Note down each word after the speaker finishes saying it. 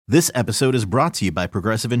This episode is brought to you by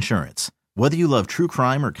Progressive Insurance. Whether you love true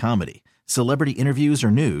crime or comedy, celebrity interviews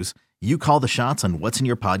or news, you call the shots on what's in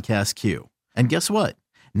your podcast queue. And guess what?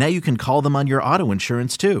 Now you can call them on your auto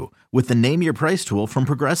insurance too with the Name Your Price tool from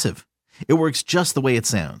Progressive. It works just the way it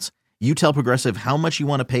sounds. You tell Progressive how much you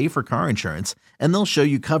want to pay for car insurance, and they'll show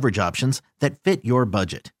you coverage options that fit your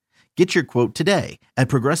budget. Get your quote today at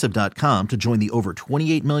Progressive.com to join the over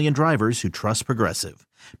 28 million drivers who trust Progressive.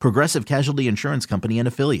 Progressive Casualty Insurance Company and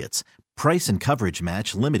Affiliates. Price and coverage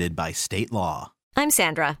match limited by state law. I'm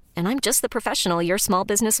Sandra, and I'm just the professional your small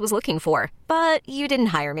business was looking for. But you didn't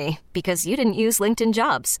hire me because you didn't use LinkedIn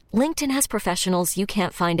Jobs. LinkedIn has professionals you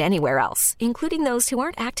can't find anywhere else, including those who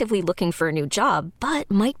aren't actively looking for a new job, but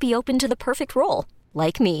might be open to the perfect role,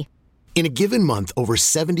 like me. In a given month, over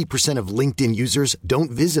 70% of LinkedIn users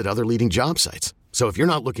don't visit other leading job sites. So if you're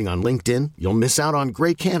not looking on LinkedIn, you'll miss out on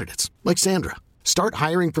great candidates like Sandra. Start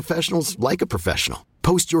hiring professionals like a professional.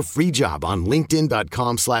 Post your free job on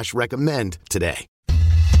linkedin.com/recommend today.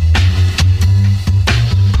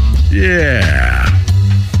 Yeah,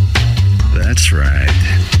 that's right.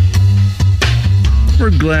 We're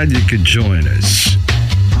glad you could join us.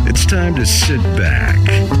 It's time to sit back,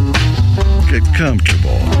 get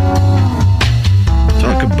comfortable,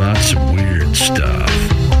 talk about some weird stuff,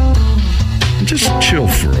 and just chill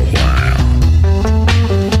for a while.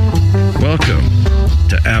 Welcome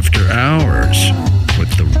to After Hours with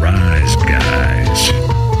the Rise Guys.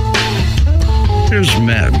 Here's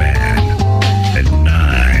Mattman at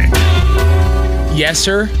 9. Yes,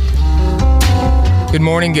 sir. Good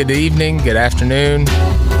morning, good evening, good afternoon.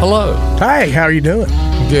 Hello. Hi, how are you doing?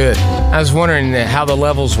 Good. I was wondering how the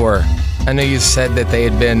levels were. I know you said that they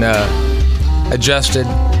had been adjusted.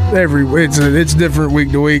 It's different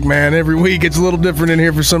week to week, man. Every week it's a little different in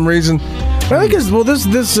here for some reason. But I think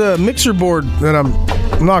this mixer board that I'm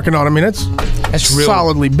knocking on, I mean, that's real,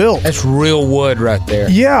 solidly built. That's real wood right there.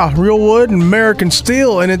 Yeah, real wood and American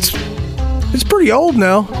steel, and it's pretty old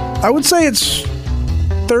now. I would say it's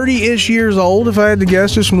 30-ish years old, if I had to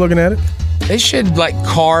guess, just from looking at it. They should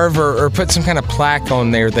carve or put some kind of plaque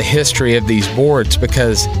on there, the history of these boards,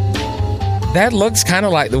 because that looks kind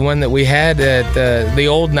of like the one that we had at the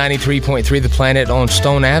old 93.3 The Planet on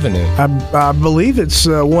Stone Avenue. I believe it's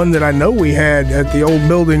one that I know we had at the old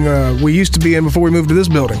building we used to be in before we moved to this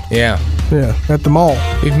building. Yeah. Yeah, at the mall.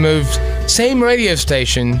 We've moved, same radio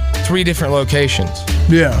station, 3 different locations.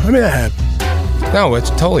 Yeah, I mean, that happened. No, it's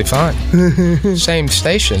totally fine. Same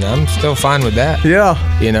station. I'm still fine with that. Yeah.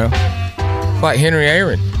 You know? Like Henry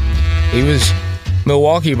Aaron. He was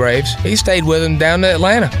Milwaukee Braves. He stayed with him down to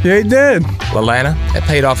Atlanta. Yeah, he did. Atlanta. That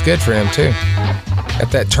paid off good for him, too.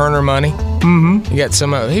 Got that Turner money.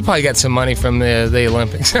 Mm-hmm. He probably got some money from the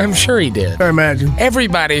Olympics. I'm sure he did. I imagine.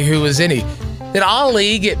 Everybody who was in it. Did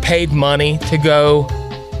Ali get paid money to go?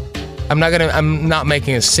 I'm not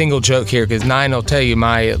making a single joke here because Nine will tell you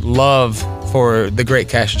my love for the great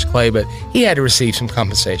Cassius Clay, but he had to receive some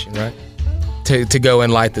compensation, right? To go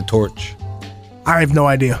and light the torch. I have no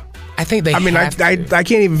idea. I think they. I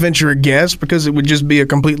can't even venture a guess because it would just be a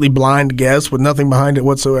completely blind guess with nothing behind it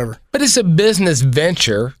whatsoever. But it's a business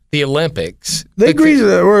venture. The Olympics. They grease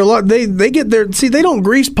or a lot. They get their they don't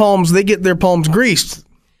grease palms. They get their palms greased.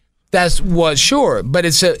 Sure, but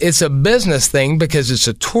it's a business thing because it's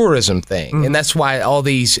a tourism thing, and that's why all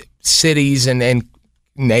these cities and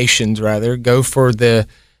nations rather go for the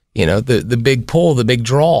big pull, the big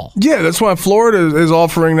draw. Yeah, that's why Florida is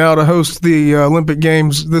offering now to host the Olympic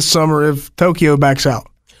Games this summer if Tokyo backs out.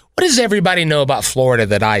 What does everybody know about Florida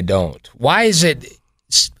that I don't? Why is it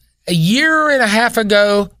a year and a half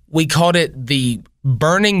ago we called it the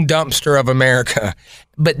burning dumpster of America,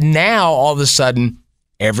 but now all of a sudden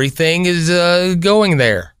everything is going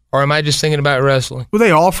there? Or am I just thinking about wrestling? Well,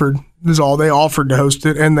 they offered. This is all they offered to host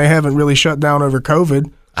it, and they haven't really shut down over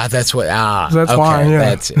COVID. That's why. Yeah.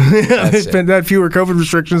 That's it. They've had fewer COVID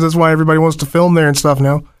restrictions. That's why everybody wants to film there and stuff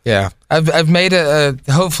now. Yeah, I've made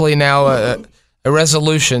hopefully now a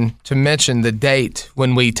resolution to mention the date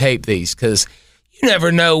when we tape these, because you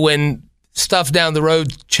never know when stuff down the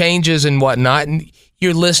road changes and whatnot, and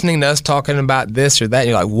you're listening to us talking about this or that, and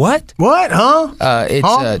you're like, what? What, huh?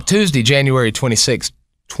 It's Tuesday, January 26th,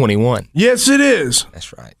 21. Yes, it is.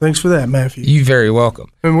 That's right. Thanks for that, Matthew. You're very welcome.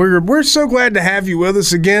 And we're so glad to have you with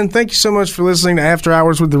us again. Thank you so much for listening to After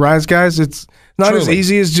Hours with the Rise Guys. It's not as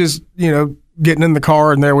easy as just, getting in the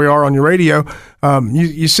car and there we are on your radio.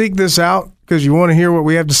 You seek this out because you want to hear what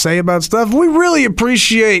we have to say about stuff. We really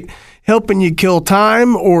appreciate helping you kill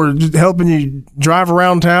time or helping you drive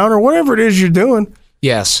around town or whatever it is you're doing.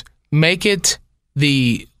 Yes. Make it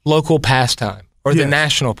the local pastime or the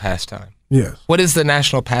national pastime. Yes. What is the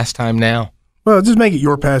national pastime now? Well, just make it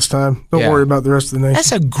your pastime. Don't worry about the rest of the nation.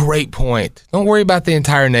 That's a great point. Don't worry about the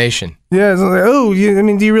entire nation. Yeah, it's like, do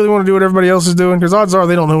you really want to do what everybody else is doing? Because odds are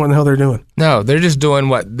they don't know what the hell they're doing. No, they're just doing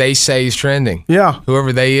what they say is trending. Yeah.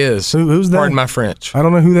 Whoever they is. Who's that? Pardon my French. I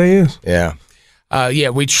don't know who they is. Yeah.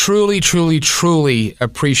 We truly, truly, truly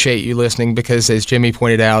appreciate you listening because, as Jimmy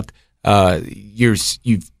pointed out, you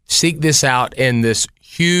seek this out in this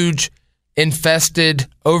huge, infested,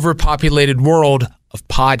 overpopulated world of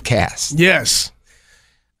podcasts. Yes.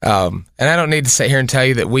 And I don't need to sit here and tell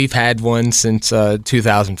you that we've had one since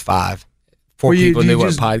 2005. People knew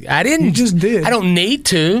what podcast. I didn't. You just did. I don't need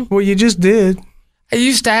to. Well, you just did. I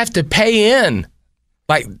used to have to pay in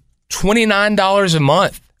like $29 a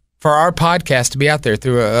month for our podcast to be out there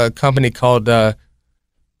through a company called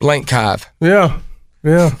Blank Hive. Yeah.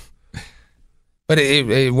 But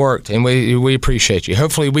it worked, and we appreciate you.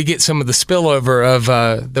 Hopefully, we get some of the spillover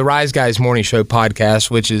of the Rise Guys Morning Show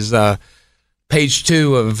podcast, which is page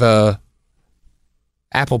 2 of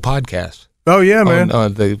Apple Podcasts. Oh yeah, man.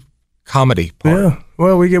 On the comedy part. Yeah.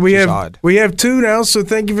 Well, we have 2 now. So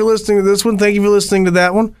thank you for listening to this one. Thank you for listening to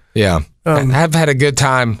that one. Yeah, I've had a good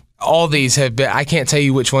time. All these have been. I can't tell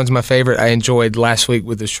you which one's my favorite. I enjoyed last week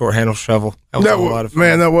with the short handle shovel. That was a lot of fun.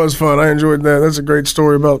 Man, that was fun. I enjoyed that. That's a great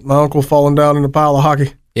story about my uncle falling down in a pile of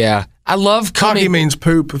hockey. Yeah, I love hockey means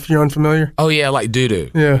poop. If you're unfamiliar. Oh yeah, like doo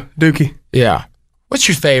doo. Yeah, dookie. Yeah. What's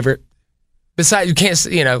your favorite? Besides, you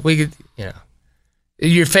can't. We could.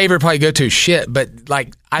 Your favorite probably go to shit, but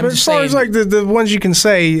like I'm just saying. As far as like the ones you can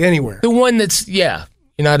say anywhere. The one that's you're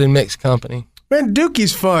not in mixed company. Man,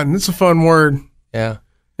 dookie's fun. It's a fun word. Yeah.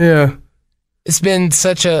 Yeah. It's been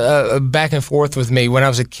such a back and forth with me. When I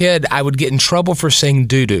was a kid, I would get in trouble for saying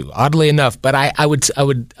doo-doo, oddly enough, but I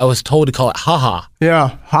was told to call it ha-ha.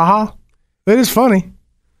 Yeah, ha-ha. It is funny.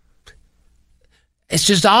 It's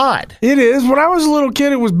just odd. It is. When I was a little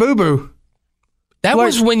kid, it was boo-boo. That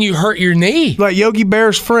was when you hurt your knee. Like Yogi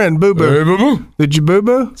Bear's friend, boo-boo. Hey, boo-boo. Did you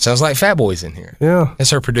boo-boo? Sounds like Fat Boy's in here. Yeah.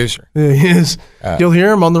 That's our producer. Yeah, he is. You'll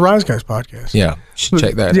hear him on the Rise Guys podcast. Yeah, you should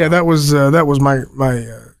check that out. Yeah, that was my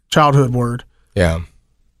childhood word. Yeah.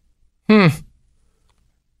 And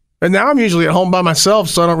now I'm usually at home by myself,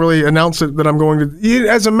 so I don't really announce it that I'm going to.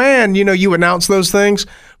 As a man, you announce those things.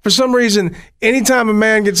 For some reason, anytime a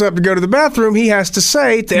man gets up to go to the bathroom, he has to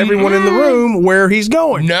say to everyone in the room where he's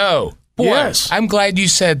going. No. Boy, yes. I'm glad you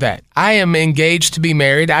said that. I am engaged to be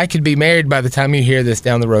married. I could be married by the time you hear this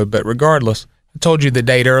down the road, but regardless, I told you the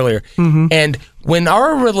date earlier. Mm-hmm. And when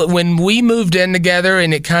we moved in together,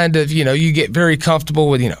 and it kind of, you get very comfortable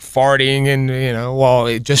with, farting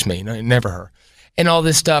and, just me, never her, and all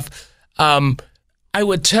this stuff. I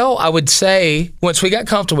would say, once we got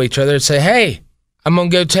comfortable with each other, I'd say, hey, I'm going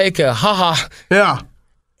to go take a ha-ha. Yeah.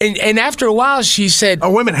 And after a while, she said...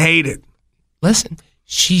 Oh, women hate it. Listen,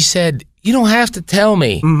 she said, you don't have to tell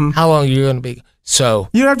me how long you're going to be. So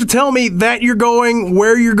you don't have to tell me that you're going,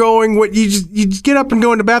 where you're going, what you just get up and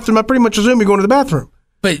go in the bathroom. I pretty much assume you're going to the bathroom.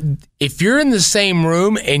 But if you're in the same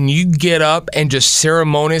room and you get up and just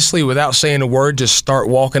ceremoniously, without saying a word, just start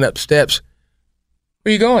walking up steps,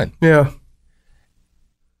 where are you going? Yeah.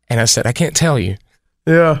 And I said, I can't tell you.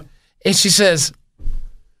 Yeah. And she says,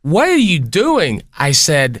 what are you doing? I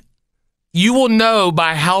said, you will know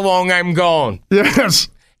by how long I'm gone. Yes.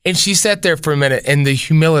 And she sat there for a minute, and the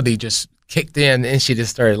humility just kicked in, and she just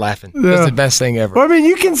started laughing. Yeah. It was the best thing ever. Well, I mean,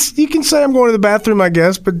 you can say I'm going to the bathroom, I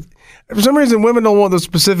guess, but for some reason, women don't want the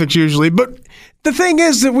specifics usually. But the thing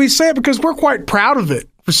is that we say it because we're quite proud of it.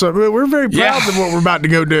 We're very proud of what we're about to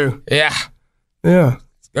go do. Yeah. Yeah.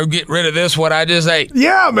 Go get rid of this, what I just ate.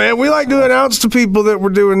 Yeah, man. We like to announce to people that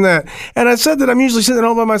we're doing that. And I said that I'm usually sitting at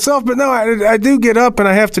home by myself, but no, I do get up and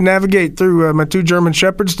I have to navigate through my 2 German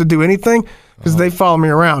Shepherds to do anything because they follow me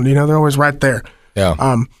around. They're always right there.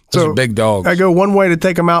 Yeah. Those are big dogs. I go one way to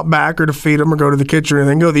take them out back or to feed them or go to the kitchen, and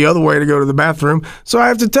then go the other way to go to the bathroom. So I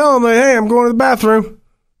have to tell them, hey, I'm going to the bathroom.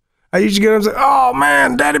 I usually get up and say, oh,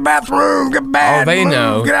 man, daddy bathroom, get bad. Oh, they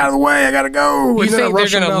know. Get out of the way, I got to go. You think they're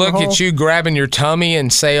going to look at you grabbing your tummy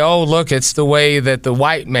and say, oh, look, it's the way that the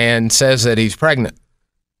white man says that he's pregnant.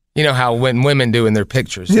 You know how when women do in their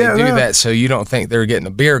pictures, they do that so you don't think they're getting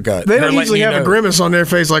a beer gut. They don't usually have a grimace on their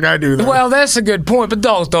face like I do, though. Well, that's a good point, but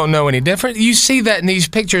dogs don't know any different. You see that in these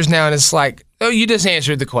pictures now, and it's like, oh, you just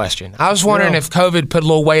answered the question. I was wondering if COVID put a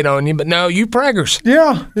little weight on you, but no, you preggers.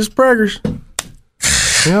 Yeah, it's preggers.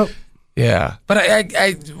 Yep. Yeah. But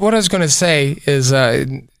I what I was going to say is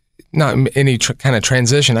not any kind of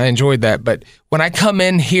transition. I enjoyed that. But when I come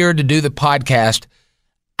in here to do the podcast,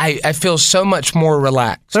 I feel so much more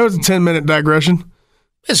relaxed. That was a 10-minute digression.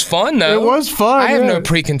 It's fun, though. It was fun. I have no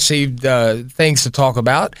preconceived things to talk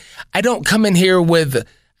about. I don't come in here with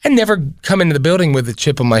I never come into the building with a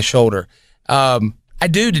chip on my shoulder. I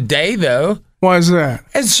do today, though. Why is that?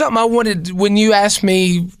 It's something I wanted. When you asked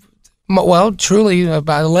me, well, truly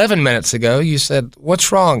about 11 minutes ago, you said,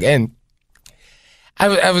 "What's wrong?" And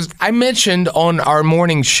I mentioned on our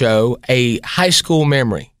morning show a high school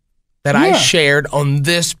memory that I shared on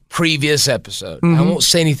this previous episode. I won't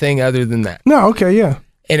say anything other than that. No, okay, yeah.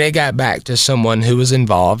 And it got back to someone who was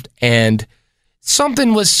involved, and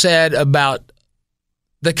something was said about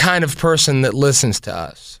the kind of person that listens to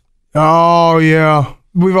us. Oh, yeah.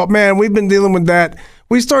 We've been dealing with that.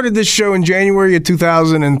 We started this show in January of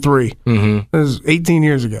 2003. It was 18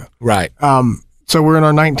 years ago. Right. So we're in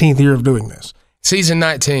our 19th year of doing this. Season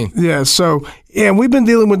 19. Yeah, so, and we've been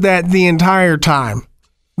dealing with that the entire time.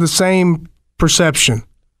 The same perception.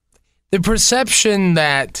 The perception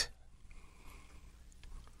that,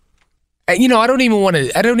 I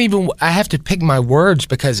have to pick my words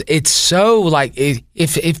because it's so like,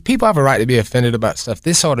 if people have a right to be offended about stuff,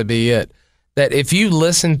 this ought to be it. That if you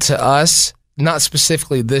listen to us, not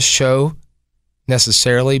specifically this show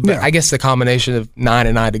necessarily, but I guess the combination of 9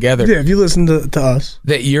 and I together. Yeah, if you listen to us.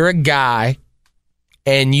 That you're a guy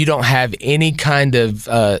and you don't have any kind of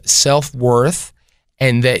self-worth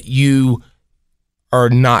and that you are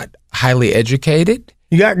not highly educated.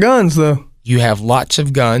 You got guns, though. You have lots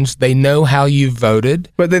of guns. They know how you voted.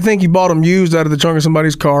 But they think you bought them used out of the trunk of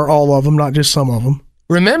somebody's car, all of them, not just some of them.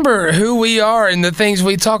 Remember who we are and the things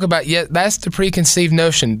we talk about. Yet that's the preconceived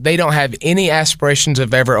notion. They don't have any aspirations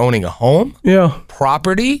of ever owning a home,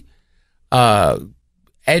 property,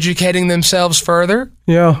 educating themselves further.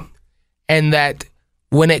 Yeah. And that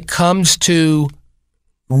when it comes to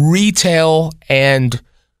retail and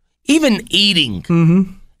even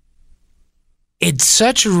eating, it's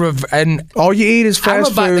such and all you eat is fast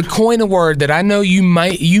food. I'm about to coin a word that I know you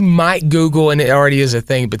might Google and it already is a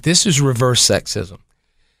thing, but this is reverse sexism.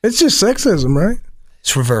 It's just sexism, right?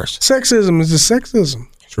 It's reverse. Sexism is just sexism.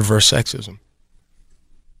 It's reverse sexism.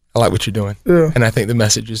 I like what you're doing. Yeah. And I think the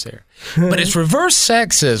message is there. But it's reverse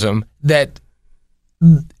sexism that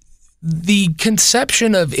the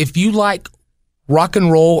conception of if you like rock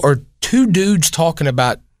and roll or two dudes talking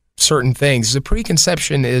about certain things, the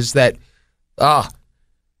preconception is that,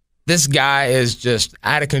 this guy is just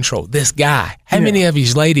out of control. This guy. How many of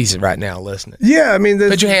you ladies right now listening? Yeah, I mean,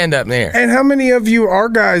 put your hand up there. And how many of you are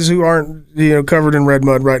guys who aren't, covered in red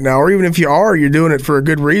mud right now? Or even if you are, you're doing it for a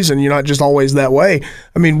good reason. You're not just always that way.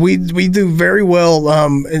 I mean, we do very well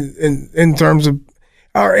in terms of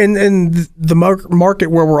in the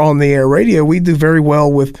market where we're on the air radio. We do very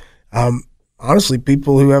well with honestly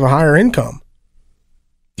people who have a higher income.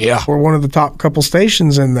 Yeah. We're one of the top couple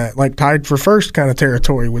stations in that, like tied for first kind of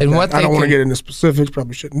territory with and that. I don't want to get into specifics,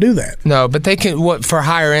 probably shouldn't do that. No, but they can, for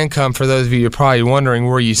higher income, for those of you who are probably wondering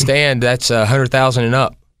where you stand, that's 100,000 and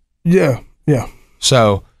up. Yeah.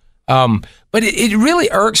 So, but it really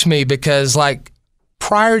irks me because like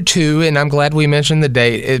prior to, and I'm glad we mentioned the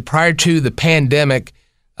date, prior to the pandemic,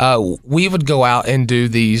 we would go out and do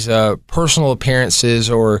these personal appearances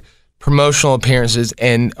or promotional appearances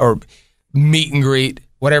or meet and greet,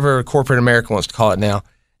 whatever corporate America wants to call it now.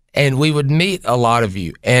 And we would meet a lot of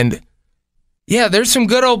you. And yeah, there's some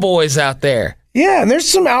good old boys out there. Yeah, and there's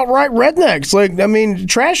some outright rednecks,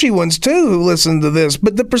 trashy ones too who listen to this.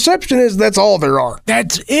 But the perception is that's all there are.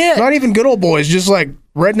 That's it. Not even good old boys, just like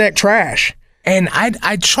redneck trash. And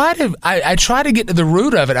I try to get to the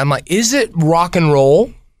root of it. I'm like, is it rock and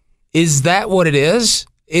roll? Is that what it is?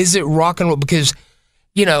 Is it rock and roll? Because,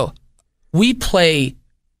 we play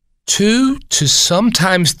 2 to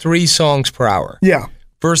sometimes 3 songs per hour. Yeah.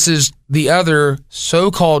 Versus the other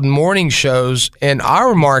so-called morning shows in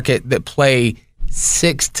our market that play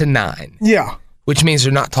 6 to 9. Yeah. Which means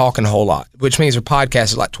they're not talking a whole lot, which means their podcast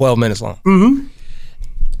is like 12 minutes long. Mm-hmm.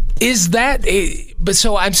 Is that, but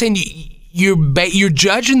so I'm saying you're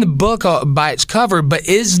judging the book by its cover, but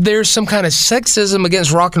is there some kind of sexism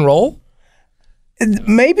against rock and roll?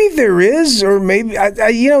 Maybe there is, or maybe,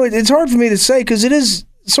 it's hard for me to say because it is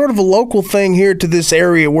sort of a local thing here to this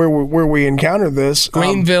area where we encounter this.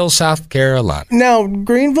 Greenville, South Carolina. Now,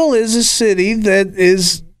 Greenville is a city that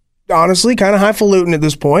is honestly kind of highfalutin at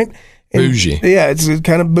this point. Bougie. Yeah, it's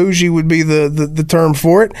kind of bougie would be the term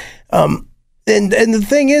for it. And the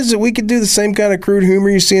thing is that we could do the same kind of crude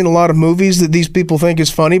humor you see in a lot of movies that these people think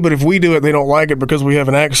is funny, but if we do it, they don't like it because we have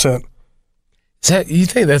an accent. You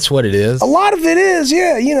think that's what it is? A lot of it is,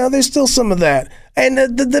 yeah. There's still some of that. And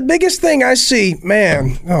the biggest thing I see,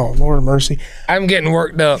 man, oh, Lord of mercy. I'm getting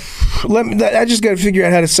worked up. I just got to figure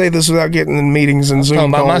out how to say this without getting in meetings and Zoom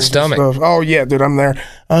calls. Talking about my stomach. Oh, yeah, dude, I'm there.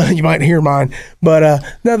 You might hear mine. But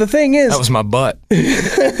no, the thing is. That was my butt.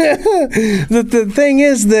 The thing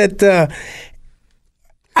is that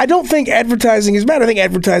I don't think advertising is bad. I think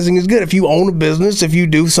advertising is good. If you own a business, if you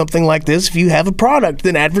do something like this, if you have a product,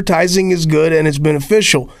 then advertising is good and it's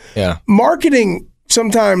beneficial. Yeah. Marketing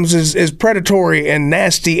sometimes is predatory and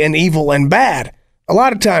nasty and evil and bad. A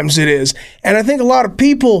lot of times it is. And I think a lot of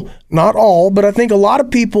people, not all, but I think a lot of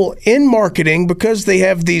people in marketing, because they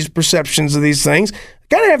have these perceptions of these things,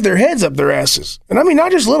 got to have their heads up their asses. And I mean,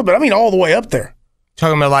 not just a little bit, I mean all the way up there.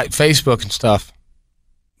 Talking about like Facebook and stuff.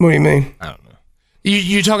 What do you mean? I don't know.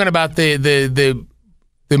 You're talking about the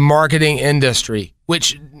marketing industry,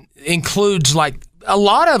 which includes like a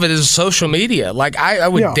lot of it is social media. Like I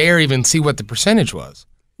would dare even see what the percentage was.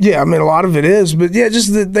 Yeah, I mean a lot of it is, but yeah,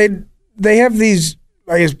 just that they have these,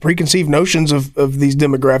 I guess, preconceived notions of these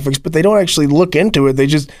demographics, but they don't actually look into it. They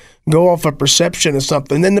just go off a perception of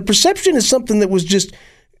something. And the perception is something that was just,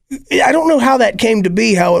 I don't know how that came to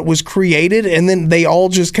be, how it was created, and then they all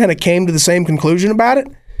just kind of came to the same conclusion about it.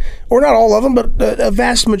 Or not all of them, but a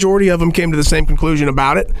vast majority of them came to the same conclusion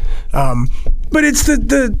about it. But it's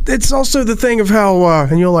it's also the thing of how,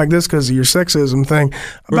 and you'll like this because of your sexism thing.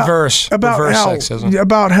 Reverse sexism.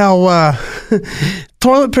 About how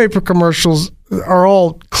toilet paper commercials are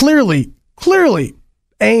all clearly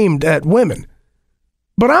aimed at women.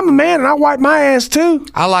 But I'm a man and I wipe my ass too.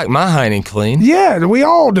 I like my hiney clean. Yeah, we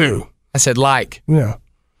all do. I said like. Yeah.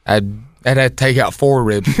 I'd have to take out 4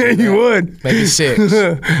 ribs. You would. Maybe 6.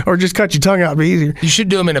 Or just cut your tongue out, it'd be easier. You should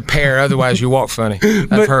do them in a pair, otherwise you walk funny.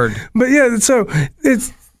 I've heard. But yeah, so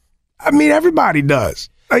it's, I mean, everybody does.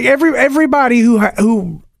 Like everybody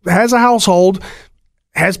who has a household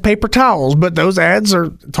has paper towels, but those ads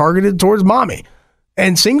are targeted towards mommy.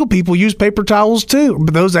 And single people use paper towels too,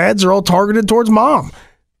 but those ads are all targeted towards mom.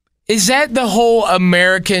 Is that the whole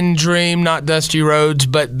American dream, not dusty roads,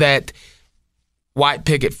 but that white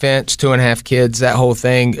picket fence, 2.5 kids, that whole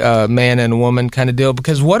thing, man and a woman kind of deal?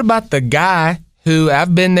 Because what about the guy who,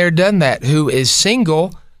 I've been there, done that, who is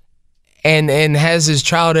single and has his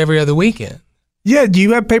child every other weekend? Yeah, do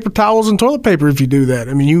you have paper towels and toilet paper if you do that?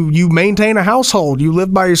 I mean, you maintain a household. You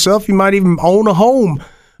live by yourself. You might even own a home.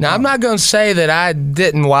 Now, I'm not going to say that I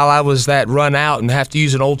didn't while I was that run out and have to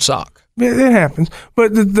use an old sock. It happens.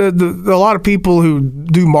 But a lot of people who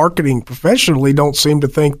do marketing professionally don't seem to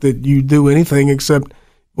think that you do anything except,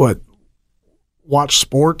 watch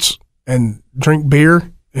sports and drink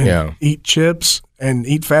beer and eat chips and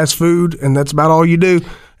eat fast food, and that's about all you do.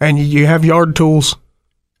 And you have yard tools.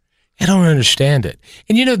 I don't understand it.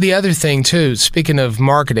 And the other thing too, speaking of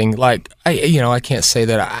marketing, like I can't say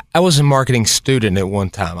that I was a marketing student at one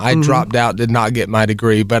time. I dropped out, did not get my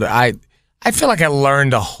degree, but I feel like I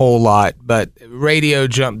learned a whole lot, but radio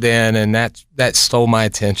jumped in and that stole my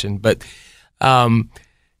attention. But,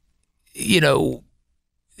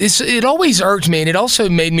 it always irked me, and it also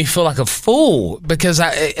made me feel like a fool because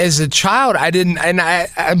as a child, I didn't, and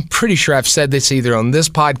I'm pretty sure I've said this either on this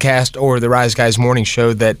podcast or the Rise Guys Morning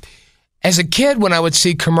Show, that as a kid, when I would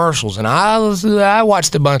see commercials, and I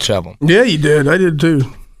watched a bunch of them. Yeah, you did. I did too.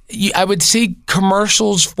 I would see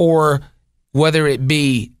commercials for whether it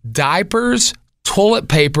be diapers, toilet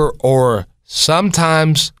paper, or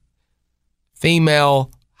sometimes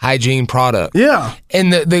female hygiene product. Yeah.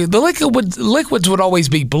 And the liquids would always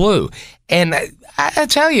be blue. And I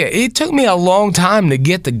tell you, it took me a long time to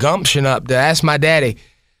get the gumption up to ask my daddy,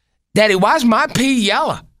 why's my pee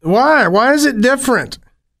yellow? Why? Why is it different?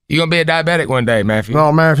 You're going to be a diabetic one day, Matthew.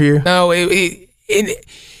 No, Matthew. No, and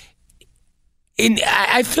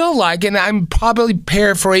I feel like, and I'm probably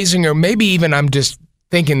paraphrasing, or maybe even I'm just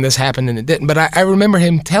thinking this happened and it didn't, but I remember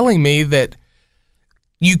him telling me that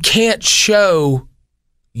you can't show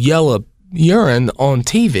yellow urine on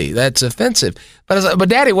TV. That's offensive. But I was like, but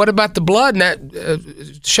Daddy, what about the blood in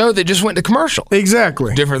that show that just went to commercial?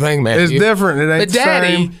 Exactly. Different thing, Matthew. It's different. It ain't the same. But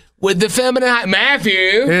Daddy, with the feminine, Matthew.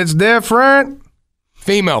 It's different.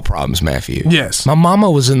 Female problems, Matthew. Yes. My mama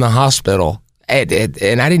was in the hospital. And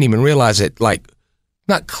I didn't even realize it, like,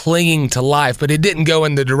 not clinging to life, but it didn't go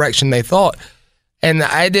in the direction they thought. And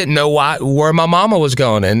I didn't know where my mama was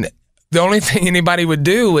going. And the only thing anybody would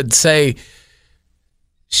do would say,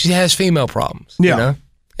 she has female problems. Yeah.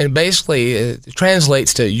 And basically, it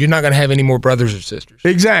translates to, you're not going to have any more brothers or sisters.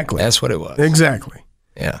 Exactly. That's what it was. Exactly.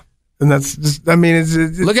 Yeah. And that's just, I mean, it's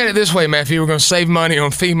look at it this way, Matthew. We're going to save money on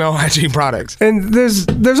female hygiene products. And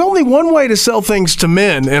there's only one way to sell things to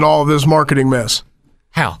men in all of this marketing mess.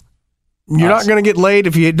 How? You're not going to get laid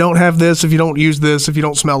if you don't have this, if you don't use this, if you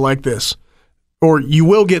don't smell like this. Or you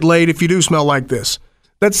will get laid if you do smell like this.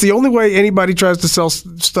 That's the only way anybody tries to sell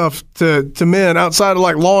stuff to men outside of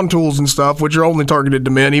like lawn tools and stuff, which are only targeted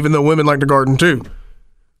to men, even though women like to garden too.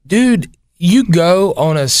 Dude, you go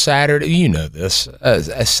on a Saturday, you know this,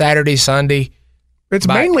 a Saturday, Sunday. It's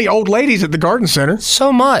mainly old ladies at the garden center.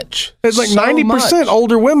 So much. It's like 90%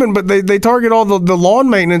 older women, but they target all the lawn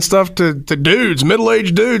maintenance stuff to dudes,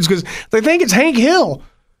 middle-aged dudes, because they think it's Hank Hill.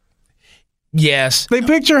 Yes. They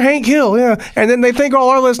picture Hank Hill, yeah. And then they think all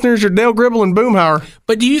our listeners are Dale Gribble and Boomhauer.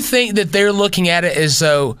 But do you think that they're looking at it as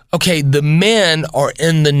though, okay, the men are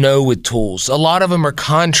in the know with tools. A lot of them are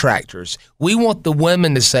contractors. We want the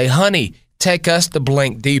women to say, honey, take us to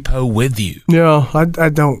Blank Depot with you. Yeah, I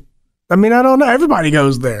don't. I mean, I don't know. Everybody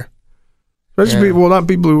goes there. Especially people, well, not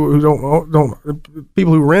people who don't.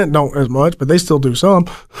 People who rent don't as much, but they still do some.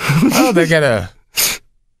 Oh, they gotta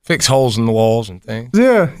fix holes in the walls and things.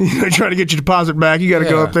 Yeah, try to get your deposit back. You got to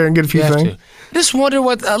go up there and get a few things. Just wonder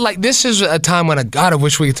what this is a time when I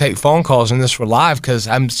wish we could take phone calls and this were live because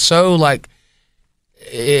I'm so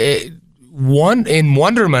in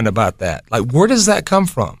wonderment about that. Like, where does that come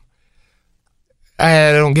from?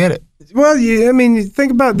 I don't get it. Well, I mean, you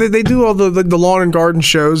think about they do all the lawn and garden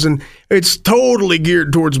shows, and it's totally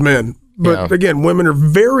geared towards men. But again, women are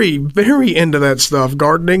very, very into that stuff,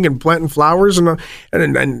 gardening and planting flowers and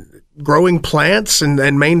growing plants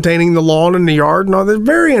and maintaining the lawn and the yard and all. They're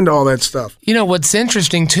very into all that stuff. You know, what's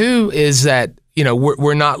interesting too is that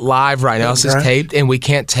we're not live right now. This is taped, and we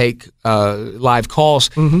can't take live calls.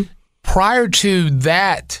 Mm-hmm. Prior to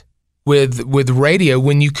that, with radio,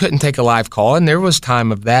 when you couldn't take a live call, and there was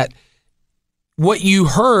time of that. What you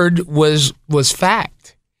heard was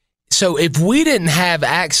fact. So if we didn't have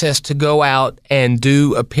access to go out and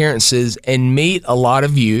do appearances and meet a lot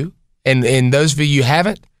of you, and those of you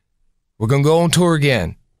haven't, we're going to go on tour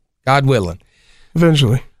again, God willing.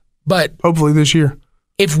 Eventually. But hopefully this year.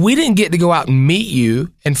 If we didn't get to go out and meet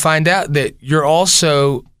you and find out that you're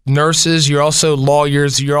also nurses, you're also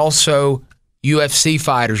lawyers, you're also UFC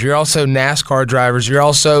fighters, you're also NASCAR drivers, you're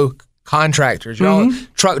also contractors, you're all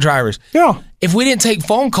truck drivers. Yeah. If we didn't take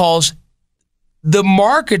phone calls, the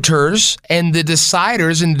marketers and the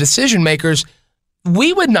deciders and the decision makers,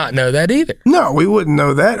 we would not know that either. No, we wouldn't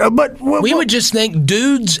know that. But we would just think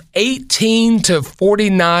dudes 18 to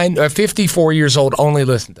 49 or 54 years old only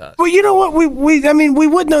listen to us. Well, you know what? We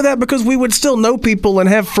would know that because we would still know people and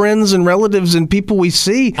have friends and relatives and people we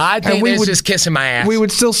see. I think it's just kissing my ass. We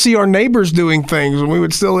would still see our neighbors doing things, and we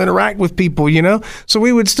would still interact with people, So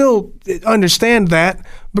we would still understand that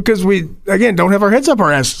because we, again, don't have our heads up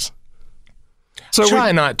our asses. So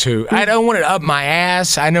try not to. I don't want it up my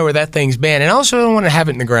ass. I know where that thing's been. And also I don't want to have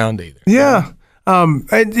it in the ground either. Yeah.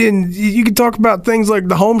 And you can talk about things like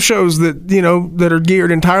the home shows that, that are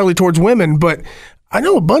geared entirely towards women. But I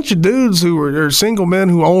know a bunch of dudes who are single men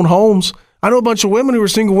who own homes. I know a bunch of women who are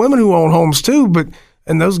single women who own homes too.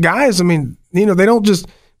 And those guys, I mean, they don't just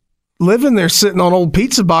live in there sitting on old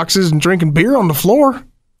pizza boxes and drinking beer on the floor.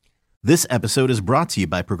 This episode is brought to you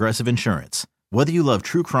by Progressive Insurance. Whether you love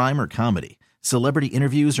true crime or comedy, celebrity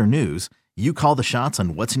interviews or news, you call the shots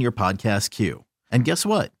on what's in your podcast queue. And guess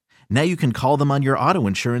what? Now you can call them on your auto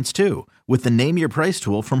insurance too with the Name Your Price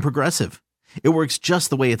tool from Progressive. It works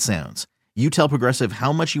just the way it sounds. You tell Progressive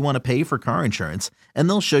how much you want to pay for car insurance, and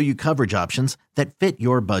they'll show you coverage options that fit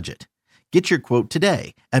your budget. Get your quote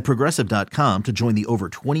today at Progressive.com to join the over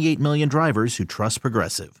 28 million drivers who trust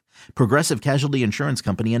Progressive. Progressive Casualty Insurance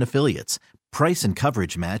Company and Affiliates. Price and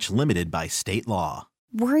coverage match limited by state law.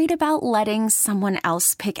 Worried about letting someone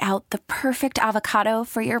else pick out the perfect avocado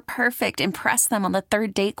for your perfect impress them on the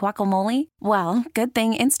third date guacamole? Well, good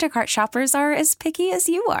thing Instacart shoppers are as picky as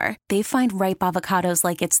you are. They find ripe avocados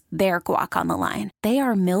like it's their guac on the line. They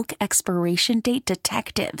are milk expiration date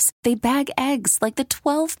detectives. They bag eggs like the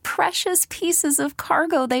 12 precious pieces of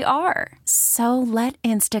cargo they are. So let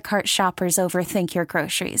Instacart shoppers overthink your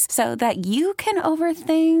groceries so that you can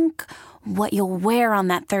overthink what you'll wear on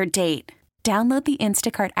that third date. Download the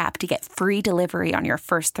Instacart app to get free delivery on your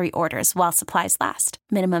first 3 orders while supplies last.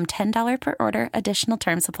 Minimum $10 per order. Additional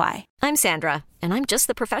terms apply. I'm Sandra, and I'm just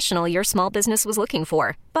the professional your small business was looking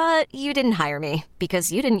for. But you didn't hire me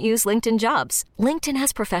because you didn't use LinkedIn Jobs. LinkedIn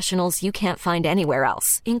has professionals you can't find anywhere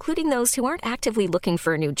else, including those who aren't actively looking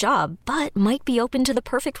for a new job, but might be open to the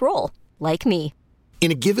perfect role, like me. In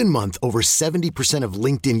a given month, over 70% of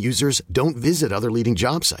LinkedIn users don't visit other leading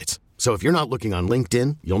job sites. So if you're not looking on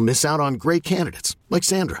LinkedIn, you'll miss out on great candidates like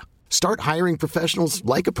Sandra. Start hiring professionals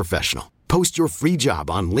like a professional. Post your free job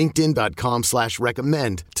on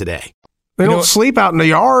linkedin.com/recommend today. They don't sleep out in the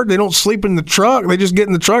yard. They don't sleep in the truck. They just get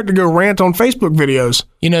in the truck to go rant on Facebook videos.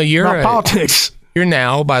 You're about politics. You're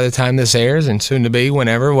now, by the time this airs, and soon to be,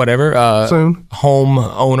 whenever, whatever, soon, home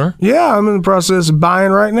owner. Yeah, I'm in the process of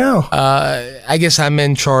buying right now. I guess I'm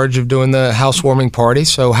in charge of doing the housewarming party.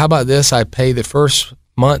 So how about this? I pay the first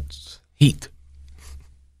month's heat.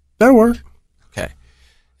 That'll work. Okay.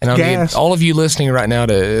 And I'll need all of you listening right now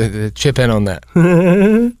to chip in on that.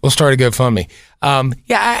 We'll start a GoFundMe.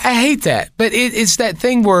 I hate that. But it's that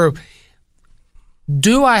thing where,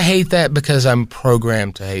 do I hate that because I'm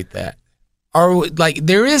programmed to hate that? Or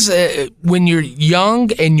there is when you're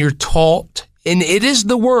young and you're taught, and it is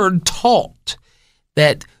the word taught,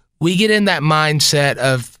 that we get in that mindset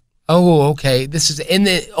of, oh, okay, this is, and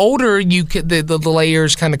the older you could, the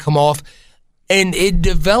layers kind of come off, and it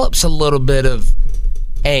develops a little bit of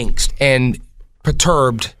angst and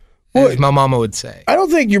perturbed, as my mama would say. I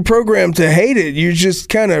don't think you're programmed to hate it. You're just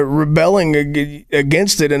kind of rebelling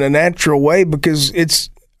against it in a natural way, because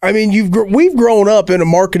we've grown up in a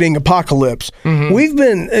marketing apocalypse. Mm-hmm. We've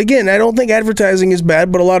been, again, I don't think advertising is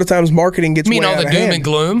bad, but a lot of times marketing gets way out of hand. You mean all the doom and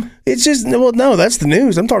gloom? It's just, well, no, that's the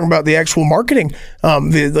news. I'm talking about the actual marketing.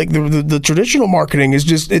 The traditional marketing is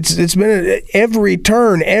just, it's been at every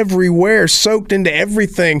turn, everywhere, soaked into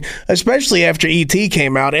everything, especially after E.T.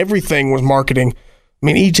 came out. Everything was marketing. I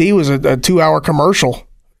mean, E.T. was a 2-hour commercial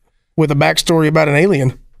with a backstory about an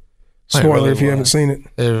alien. Spoiler if you haven't seen it.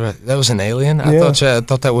 That was an alien? I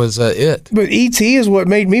thought that was it. But E.T. is what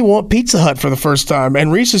made me want Pizza Hut for the first time.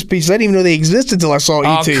 And Reese's Pieces, I didn't even know they existed until I saw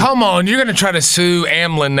E.T. Oh, come on. You're going to try to sue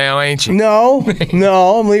Amblin now, ain't you?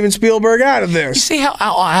 No, I'm leaving Spielberg out of this. You see how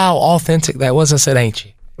authentic that was? I said, ain't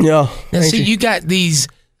you? Yeah. Now, see, you got these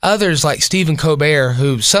others like Stephen Colbert,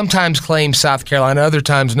 who sometimes claims South Carolina, other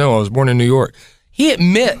times, no, I was born in New York. He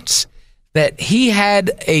admits that he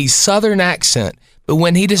had a Southern accent. But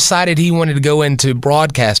when he decided he wanted to go into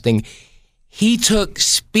broadcasting, he took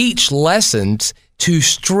speech lessons to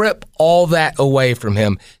strip all that away from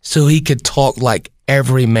him so he could talk like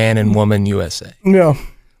every man and woman USA. Yeah.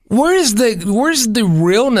 Where's the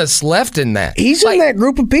realness left in that? He's in that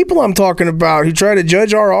group of people I'm talking about who try to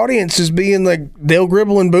judge our audience as being like Dale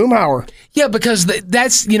Gribble and Boomhauer. Yeah, because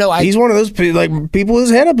that's, he's one of those people with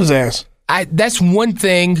his head up his ass. That's one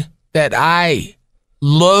thing that I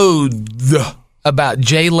loathe about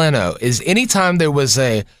Jay Leno is anytime there was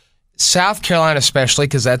a South Carolina, especially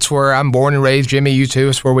because that's where I'm born and raised. Jimmy, you too.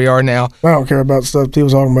 It's where we are now. I don't care about stuff. He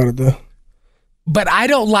was talking about it though. But I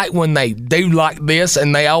don't like when they do like this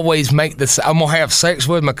and they always make this. I'm gonna have sex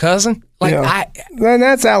with my cousin. Then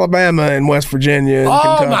that's Alabama and West Virginia. And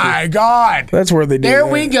Kentucky. My God, that's where they do. There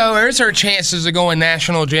that. we go. There's our chances of going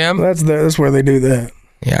national, Jim. That's where they do that.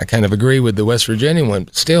 Yeah, I kind of agree with the West Virginia one.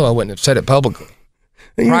 But still, I wouldn't have said it publicly.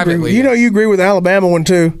 Privately, you agree with the Alabama one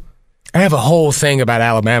too. I have a whole thing about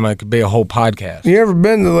Alabama. It could be a whole podcast. You ever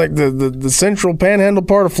been to the central panhandle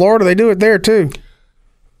part of Florida? They do it there too.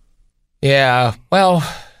 Yeah. Well,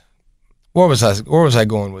 where was I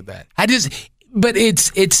going with that? But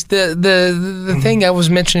it's the thing I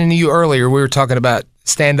was mentioning to you earlier. We were talking about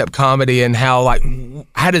stand-up comedy and how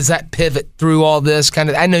does that pivot through all this kind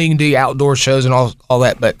of. I know you can do outdoor shows and all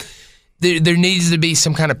that, but there needs to be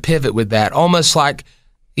some kind of pivot with that. Almost like,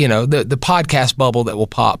 the podcast bubble that will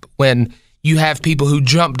pop when you have people who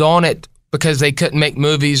jumped on it because they couldn't make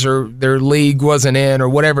movies or their league wasn't in or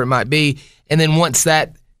whatever it might be. And then once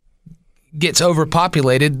that gets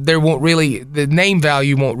overpopulated, the name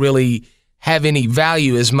value won't really have any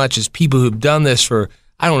value as much as people who've done this for,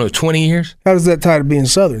 20 years. How does that tie to being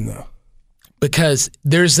Southern though? Because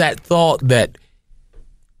there's that thought that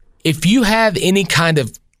if you have any kind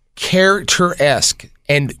of character-esque,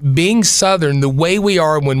 and being Southern, the way we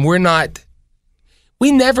are when we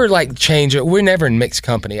never change it. We're never in mixed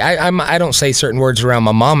company. I don't say certain words around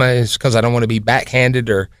my mama. It's because I don't want to be backhanded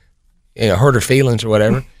or hurt her feelings or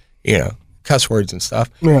whatever. Cuss words and stuff.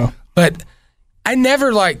 Yeah. But I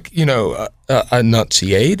never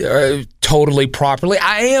enunciate totally properly.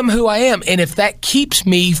 I am who I am, and if that keeps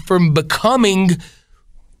me from becoming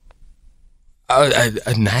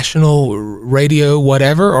a national radio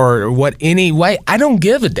whatever or what anyway, I don't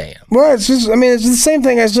give a damn. Well, it's just, it's the same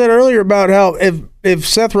thing I said earlier about how if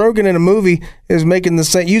Seth Rogen in a movie is employing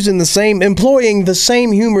the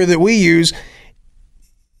same humor that we use,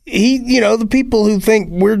 the people who think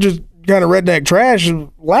we're just kind of redneck trash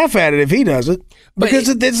laugh at it if he does it because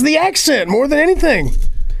it's the accent more than anything.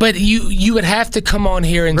 But you would have to come on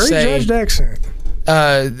here and very say judged accent.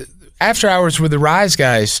 After Hours with the Rise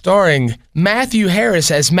Guys, starring Matthew Harris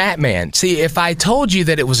as Mattman. See, if I told you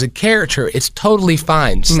that it was a character, it's totally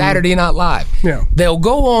fine. Saturday Night Live. Yeah. They'll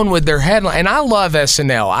go on with their headline. And I love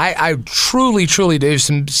SNL. I truly, truly do.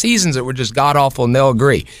 Some seasons that were just god-awful, and they'll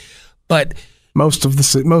agree. But most of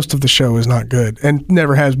the show is not good and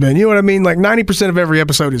never has been. You know what I mean? Like 90% of every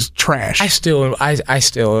episode is trash. I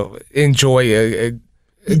still enjoy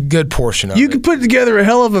a good portion of it. You could put together a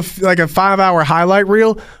hell of a 5-hour highlight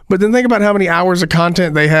reel, but then think about how many hours of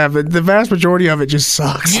content they have. The vast majority of it just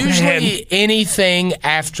sucks. Usually anything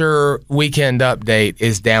after Weekend Update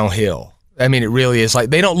is downhill. I mean, it really is. Like,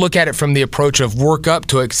 they don't look at it from the approach of work up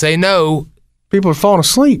to it because they know people are falling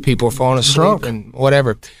asleep. Drunk. And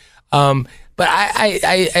whatever. But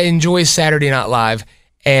I enjoy Saturday Night Live,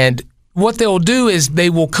 and what they'll do is they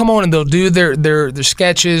will come on and they'll do their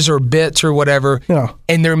sketches or bits or whatever,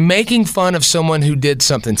 and they're making fun of someone who did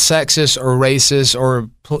something sexist or racist or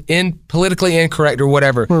politically incorrect or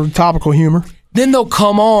whatever. Or topical humor. Then they'll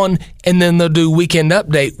come on and then they'll do Weekend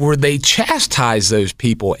Update where they chastise those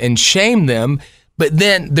people and shame them, but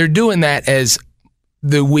then they're doing that as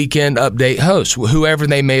the Weekend Update host, whoever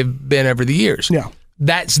they may have been over the years. Yeah.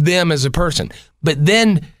 That's them as a person. But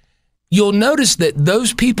then you'll notice that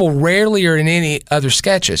those people rarely are in any other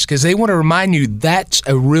sketches because they want to remind you that's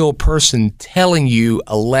a real person telling you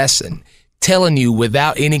a lesson, telling you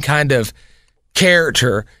without any kind of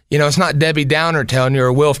character. You know, it's not Debbie Downer telling you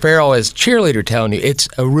or Will Ferrell as cheerleader telling you. It's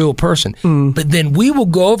a real person. But then we will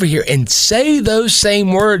go over here and say those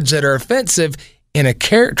same words that are offensive in a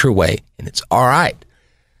character way, and it's all right.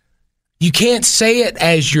 You can't say it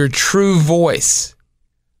as your true voice,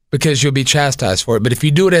 because you'll be chastised for it. But if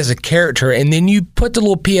you do it as a character and then you put the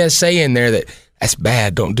little PSA in there that's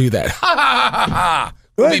bad, don't do that. Ha, ha, ha, ha.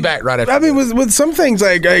 We'll be back right after. I mean, with some things,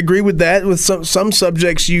 I agree with that. With some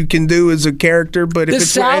subjects you can do as a character, but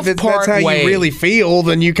if that's how you really feel,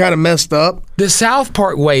 then you kind of messed up. The South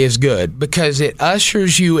Park way is good because it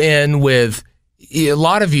ushers you in with a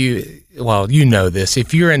lot of you. Well, you know this.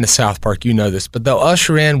 If you're in the South Park, you know this. But they'll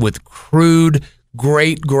usher in with crude,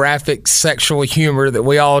 great graphic sexual humor that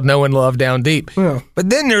we all know and love down deep. Yeah. But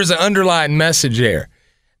then there's an underlying message there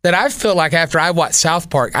that I feel like after I watch South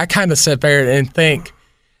Park, I kind of sit there and think,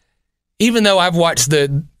 even though I've watched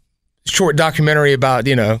the short documentary about,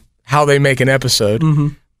 how they make an episode,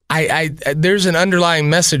 I there's an underlying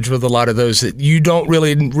message with a lot of those that you don't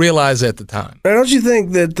really realize at the time. Now, don't you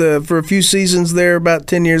think that for a few seasons there, about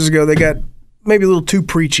 10 years ago, they got maybe a little too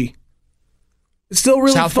preachy? It's still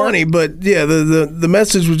really funny, but yeah, the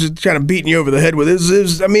message was just kind of beating you over the head with it. It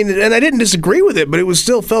was, I mean, and I didn't disagree with it, but it was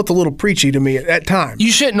still felt a little preachy to me at times.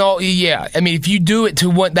 You shouldn't all, yeah. I mean, if you do it to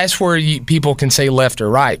one, that's where people can say left or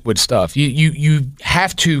right with stuff. You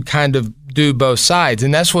have to kind of do both sides,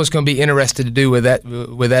 and that's what's going to be interesting to do with that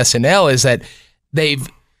with SNL is that they've,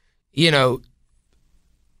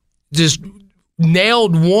 just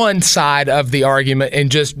nailed one side of the argument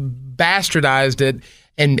and just bastardized it.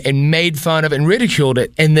 And made fun of it and ridiculed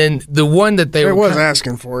it, and then the one that they was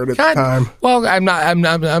asking for it at the time. Well, I'm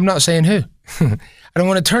not saying who. I don't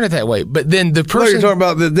want to turn it that way. But then the person you're talking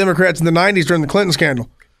about the Democrats in the '90s during the Clinton scandal.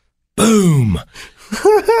 Boom.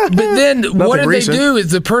 But then what they do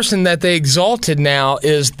is the person that they exalted now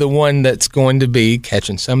is the one that's going to be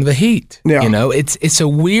catching some of the heat. Yeah. It's a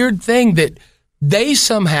weird thing that they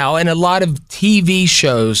somehow, and a lot of TV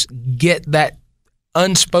shows, get that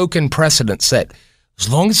unspoken precedent set. As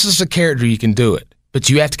long as it's a character, you can do it. But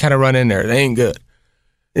you have to kind of run in there. It ain't good.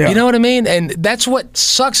 Yeah. You know what I mean? And that's what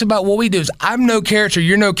sucks about what we do is I'm no character.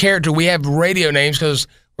 You're no character. We have radio names because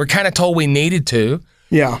we're kind of told we needed to.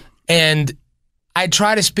 Yeah. And I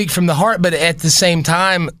try to speak from the heart, but at the same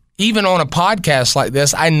time, even on a podcast like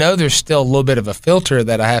this, I know there's still a little bit of a filter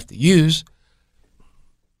that I have to use.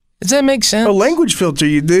 Does that make sense? A language filter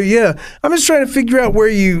you do, yeah. I'm just trying to figure out where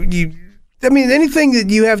you I mean, anything that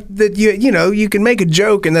you have that you can make a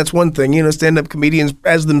joke, and that's one thing. Stand-up comedians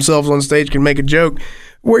as themselves on stage can make a joke.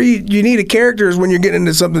 Where you need a character is when you're getting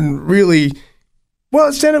into something really. Well,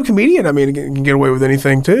 a stand-up comedian, I mean, it can get away with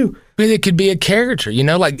anything too. But it could be a character,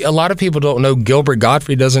 like a lot of people don't know Gilbert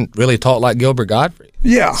Gottfried doesn't really talk like Gilbert Gottfried.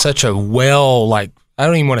 Yeah, such a I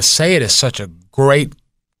don't even want to say it as such a great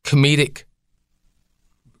comedic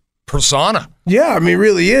persona. Yeah, I mean, it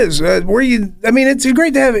really is. It's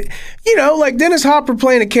great to have it. Like Dennis Hopper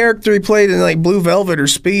playing a character he played in like Blue Velvet or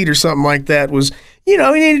Speed or something like that was, he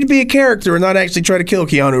needed to be a character and not actually try to kill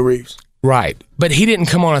Keanu Reeves. Right. But he didn't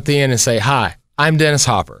come on at the end and say, "Hi, I'm Dennis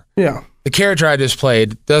Hopper." Yeah. The character I just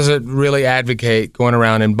played doesn't really advocate going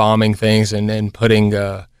around and bombing things and putting,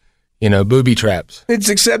 booby traps. It's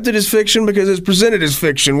accepted as fiction because it's presented as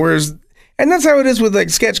fiction, whereas And that's how it is with like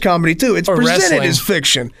sketch comedy too. It's presented wrestling. as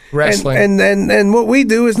fiction. Wrestling. And what we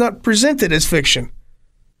do is not presented as fiction.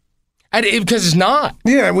 Because it's not.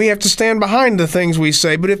 Yeah, we have to stand behind the things we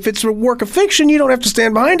say. But if it's a work of fiction, you don't have to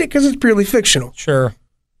stand behind it because it's purely fictional. Sure.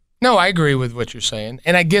 No, I agree with what you're saying,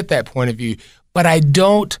 and I get that point of view. But I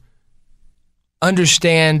don't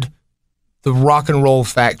understand the rock and roll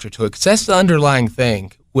factor to it, because that's the underlying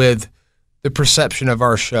thing with the perception of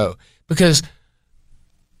our show. Because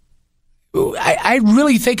I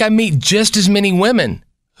really think I meet just as many women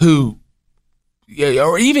who,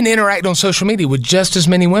 or even interact on social media with just as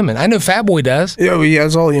many women. I know Fat Boy does. Yeah, well,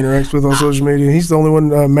 that's all he interacts with on social media. He's the only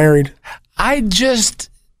one married. I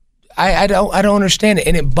don't understand it,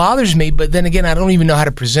 and it bothers me. But then again, I don't even know how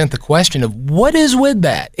to present the question of what is with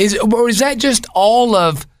that. Is that just all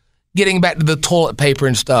of getting back to the toilet paper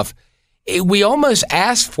and stuff? We almost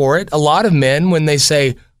ask for it. A lot of men, when they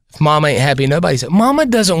say, if Mama ain't happy, nobody says. Mama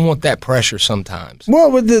doesn't want that pressure sometimes.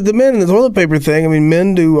 Well, with the men and the toilet paper thing, I mean,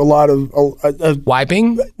 men do a lot of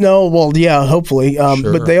wiping. No, well, yeah, hopefully,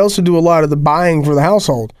 Sure. but they also do a lot of the buying for the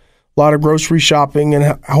household. A lot of grocery shopping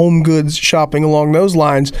and home goods shopping along those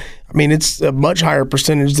lines. I mean, it's a much higher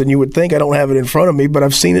percentage than you would think. I don't have it in front of me, but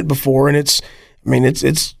I've seen it before, and it's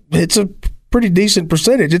a pretty decent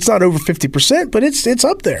percentage. It's not over 50%, but it's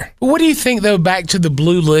up there. What do you think, though, back to the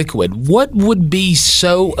blue liquid? What would be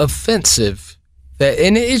so offensive that,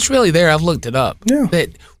 and it's really there, I've looked it up,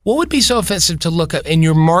 that what would be so offensive to look up, and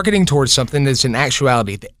you're marketing towards something that's in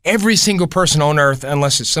actuality that every single person on earth,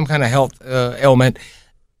 unless it's some kind of health ailment,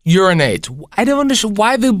 urinates? I don't understand.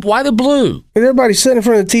 Why the blue? Everybody's sitting in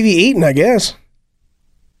front of the TV eating, I guess.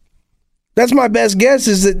 That's my best guess,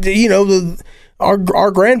 is that, our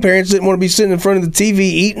grandparents didn't want to be sitting in front of the TV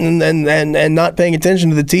eating and not paying attention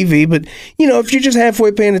to the TV. But, if you're just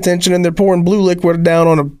halfway paying attention and they're pouring blue liquid down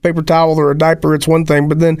on a paper towel or a diaper, it's one thing.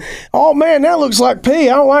 But then, oh, man, that looks like pee.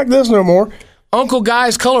 I don't like this no more. Uncle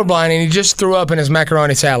Guy's colorblind, and he just threw up in his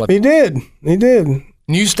macaroni salad. He did. And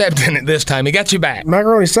you stepped in it this time. He got you back.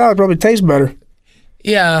 Macaroni salad probably tastes better.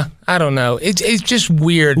 Yeah, I don't know. It's just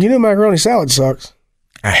weird. Macaroni salad sucks.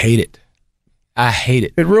 I hate it.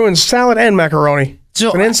 It ruins salad and macaroni. So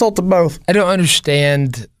it's an insult to both. I don't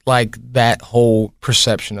understand, that whole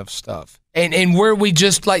perception of stuff. And where we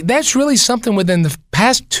just, that's really something within the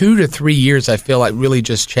past 2 to 3 years, I feel like really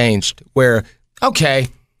just changed. Where, okay,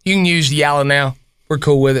 you can use yellow now. We're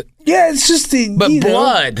cool with it. Yeah, it's just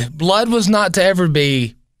But blood was not to ever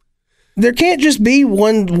be. There can't just be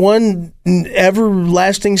one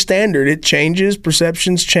everlasting standard. It changes,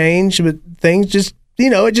 perceptions change, but things just,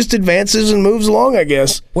 it just advances and moves along, I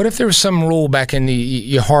guess. What if there was some rule back in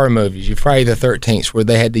your horror movies, your Friday the 13th, where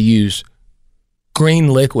they had to use green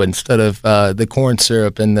liquid instead of the corn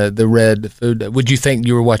syrup and the red food? Would you think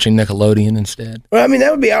you were watching Nickelodeon instead? Well, I mean, that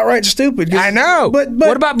would be outright stupid. I know. But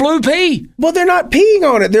what about blue pee? Well, they're not peeing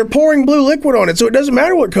on it. They're pouring blue liquid on it, so it doesn't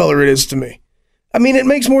matter what color it is to me. I mean, it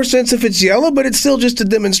makes more sense if it's yellow, but it's still just a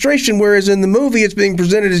demonstration, whereas in the movie, it's being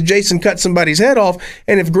presented as Jason cut somebody's head off,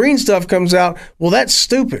 and if green stuff comes out, well, that's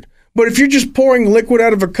stupid. But if you're just pouring liquid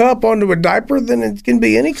out of a cup onto a diaper, then it can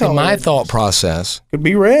be any color. My thought process could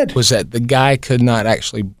be red. Was that the guy could not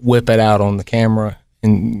actually whip it out on the camera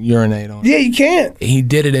and urinate on it. Yeah, you can't. He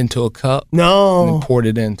did it into a cup. No. And then poured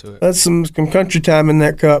it into it. That's some country time in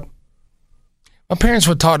that cup. My parents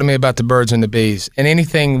would talk to me about the birds and the bees and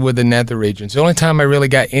anything with the nether regions. The only time I really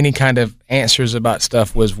got any kind of answers about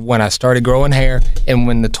stuff was when I started growing hair and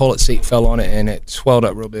when the toilet seat fell on it and it swelled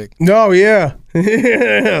up real big. Oh, yeah.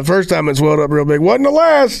 First time it swelled up real big. Wasn't the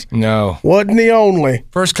last. No. Wasn't the only.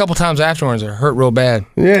 First couple times afterwards, it hurt real bad.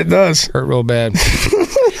 Yeah, it does. Hurt real bad.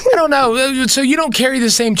 I don't know. So you don't carry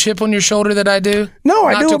the same chip on your shoulder that I do? No,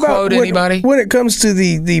 I do. Not to quote anybody. When it comes to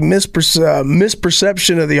the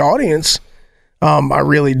misperception of the audience, I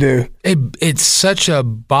really do. It's such a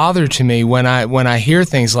bother to me when I hear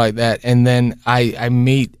things like that, and then I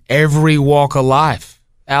meet every walk of life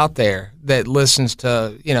out there that listens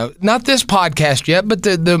to, not this podcast yet, but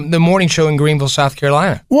the morning show in Greenville, South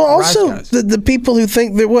Carolina. Well, also the people who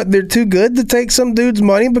think they're too good to take some dude's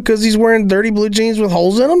money because he's wearing dirty blue jeans with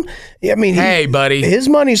holes in them. I mean, hey, buddy, his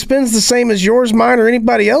money spends the same as yours, mine, or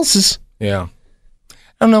anybody else's. Yeah, I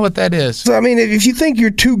don't know what that is. So I mean, if you think you're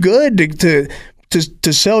too good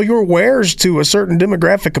to sell your wares to a certain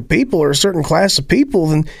demographic of people or a certain class of people,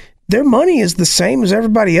 then their money is the same as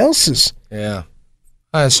everybody else's. Yeah,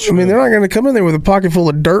 that's true. I mean, they're not going to come in there with a pocket full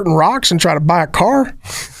of dirt and rocks and try to buy a car.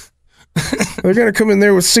 They're going to come in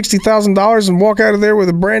there with $60,000 and walk out of there with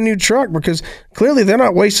a brand new truck because clearly they're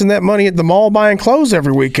not wasting that money at the mall buying clothes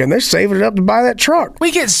every weekend. They're saving it up to buy that truck.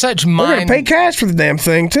 We get such They're going to pay cash for the damn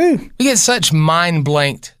thing, too. We get such mind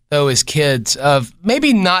blanked though, as kids, of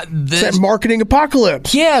maybe not this. It's that marketing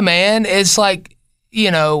apocalypse. Yeah, man. It's like,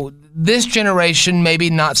 this generation, maybe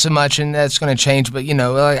not so much, and that's going to change. But,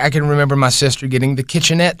 I can remember my sister getting the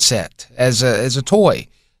kitchenette set as a toy.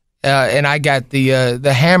 And I got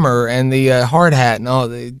the hammer and the hard hat and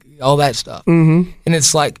all that stuff. Mm-hmm. And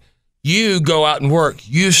it's like, you go out and work.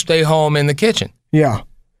 You stay home in the kitchen. Yeah.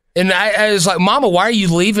 And I was like, Mama, why are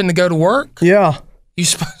you leaving to go to work? Yeah. You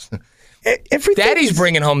supposed to. Daddy's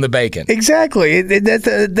bringing home the bacon. Exactly.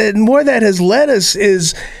 The where that has led us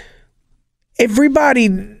is everybody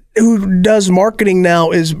who does marketing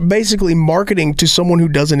now is basically marketing to someone who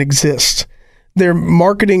doesn't exist. They're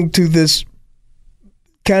marketing to this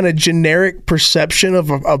kind of generic perception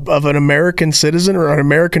of an American citizen or an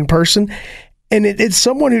American person, and it's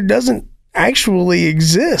someone who doesn't actually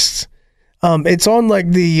exist. It's on like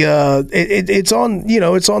it's on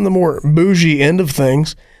the more bougie end of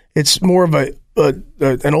things. It's more of an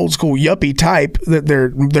old school yuppie type that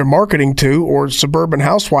they're marketing to, or suburban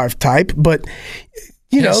housewife type, but.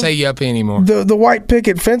 Can't say yuppie anymore. The white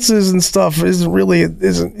picket fences and stuff they're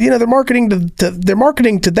marketing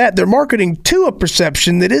to that. They're marketing to a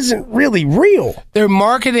perception that isn't really real. They're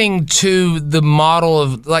marketing to the model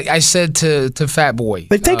of, like I said to Fat Boy.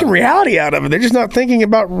 They've taken reality out of it. They're just not thinking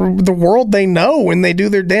about the world they know when they do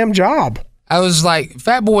their damn job. I was like,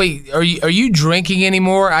 Fat Boy, are you drinking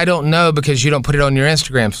anymore? I don't know, because you don't put it on your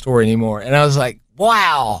Instagram story anymore. And I was like,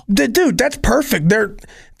 wow. Dude, that's perfect.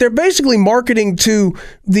 They're basically marketing to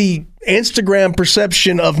the Instagram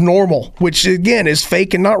perception of normal, which again is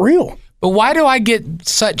fake and not real. But why do I get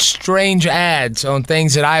such strange ads on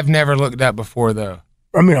things that I've never looked up before, though?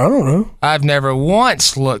 I mean, I don't know. I've never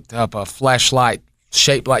once looked up a fleshlight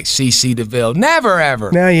shaped like CC DeVille. Never,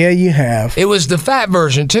 ever. Now, yeah, you have. It was the fat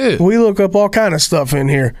version, too. We look up all kind of stuff in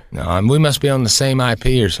here. No, we must be on the same IP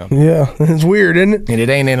or something. Yeah, it's weird, isn't it? And it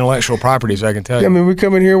ain't intellectual property, so I can tell you. I mean, we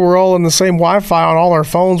come in here, we're all on the same Wi-Fi on all our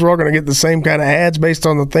phones. We're all going to get the same kind of ads based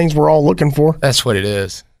on the things we're all looking for. That's what it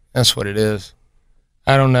is.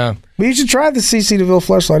 I don't know. But you should try the CC DeVille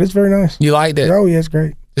fleshlight. It's very nice. You liked it? Oh, yeah, it's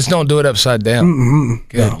great. Just don't do it upside down. Mm-mm.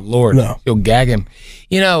 Good Lord. No. You'll gag him.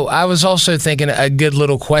 I was also thinking a good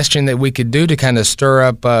little question that we could do to kind of stir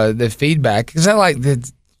up the feedback, because I like to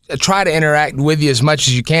try to interact with you as much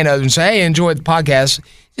as you can, other than say, hey, enjoy the podcast.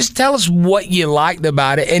 Just tell us what you liked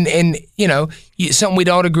about it, and something we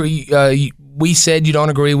don't agree, we said you don't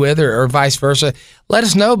agree with, or vice versa. Let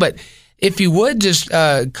us know. But if you would, just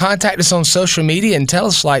contact us on social media and tell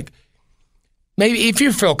us, like, maybe if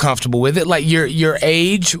you feel comfortable with it, like your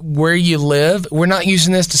age, where you live. We're not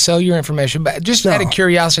using this to sell your information, but just out of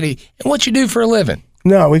curiosity, and what you do for a living.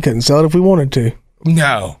 No, we couldn't sell it if we wanted to.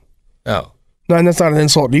 No. No, and that's not an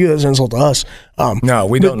insult to you. That's an insult to us. No,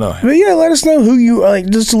 we don't know. But yeah, let us know who you like.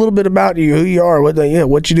 Just a little bit about you, who you are,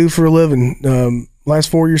 what you do for a living. Last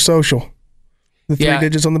 4 of your social, the 3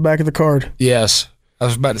 digits on the back of the card. Yes, I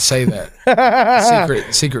was about to say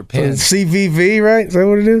that. secret pin. CVV, right? Is that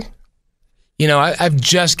what it is? I've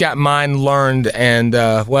just got mine learned, and,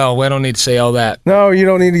 we don't need to say all that. No, you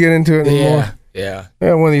don't need to get into it anymore. Yeah. I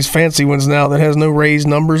got one of these fancy ones now that has no raised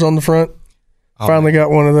numbers on the front. Finally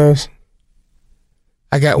got one of those.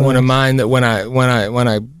 I got one of mine that when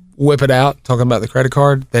I whip it out, talking about the credit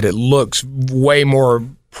card, that it looks way more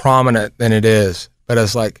prominent than it is. But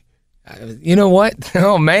it's like, you know what?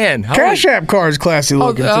 Oh, man. Cash App card's classy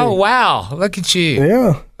looking, too. Oh, wow. Look at you.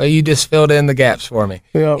 Yeah. Well, you just filled in the gaps for me.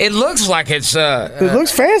 Yeah. It looks like it's... it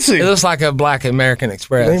looks fancy. It looks like a Black American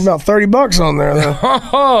Express. Ain't about $30 on there, though.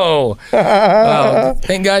 Oh!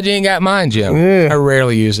 Thank God you ain't got mine, Jim. Yeah. I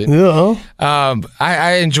rarely use it. Yeah.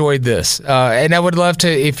 I enjoyed this. And I would love to,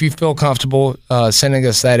 if you feel comfortable sending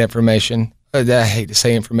us that information. I hate to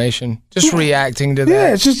say information. Just reacting to that.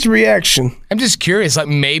 Yeah, it's just a reaction. I'm just curious. Like,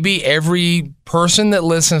 maybe every person that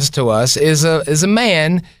listens to us is a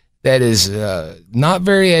man that is not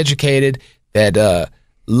very educated, that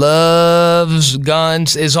loves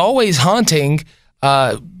guns, is always hunting.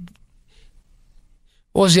 What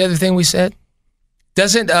was the other thing we said?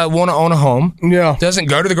 Doesn't want to own a home. Yeah. Doesn't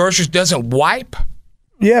go to the groceries. Doesn't wipe.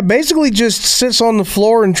 Yeah, basically just sits on the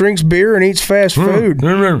floor and drinks beer and eats fast food.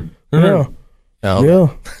 Yeah. No. Yeah,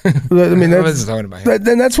 I mean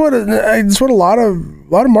that's what a lot of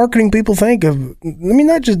marketing people think of. I mean,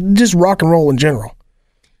 not just rock and roll in general.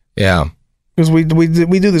 Yeah, Because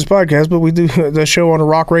we do this podcast, but we do the show on a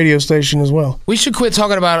rock radio station as well. We should quit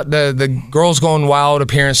talking about the Girls Gone Wild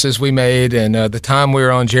appearances we made and the time we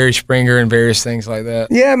were on Jerry Springer and various things like that.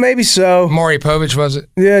 Yeah, maybe so. Maury Povich, was it?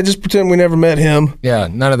 Yeah, just pretend we never met him. Yeah,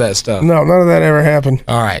 none of that stuff. No, none of that ever happened.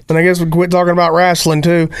 All right. And I guess we quit talking about wrestling,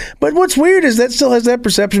 too. But what's weird is that still has that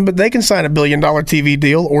perception, but they can sign $1 billion TV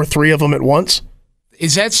deal or 3 of them at once.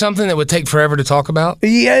 Is that something that would take forever to talk about?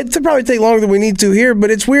 Yeah, it'd probably take longer than we need to here, but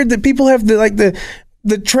it's weird that people have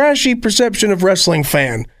the trashy perception of wrestling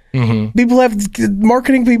fan. Mm-hmm.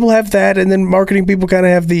 Marketing people have that, and then marketing people kind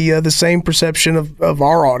of have the same perception of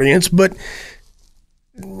our audience. But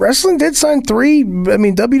wrestling did sign 3. I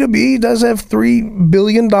mean, WWE does have $3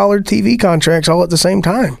 billion TV contracts all at the same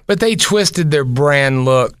time. But they twisted their brand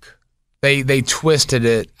look. They twisted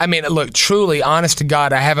it. I mean, look, truly, honest to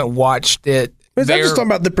God, I haven't watched it. I'm just talking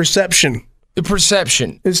about the perception. The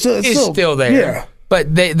perception is still there. Yeah.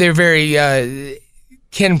 But they're very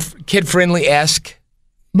kid-friendly-esque.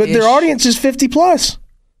 But their audience is 50 plus.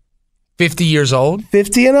 50 years old?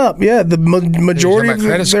 50 and up, yeah. The majority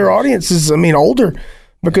of their audience is, older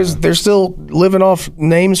because they're still living off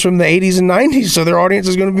names from the 80s and 90s, so their audience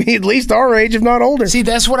is going to be at least our age, if not older. See,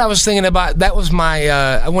 that's what I was thinking about. That was my,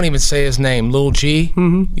 I won't even say his name, Lil G.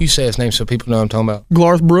 Mm-hmm. You say his name so people know what I'm talking about.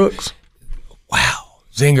 Garth Brooks. Wow,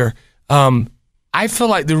 zinger. I feel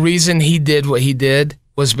like the reason he did what he did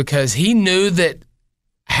was because he knew that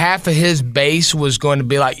half of his base was going to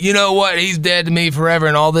be like, you know what, he's dead to me forever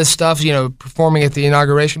and all this stuff, performing at the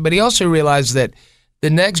inauguration. But he also realized that the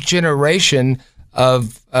next generation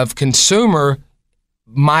of consumer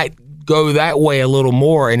might go that way a little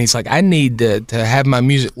more. And he's like, I need to have my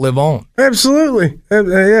music live on. Absolutely.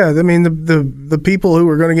 Yeah. I mean, the people who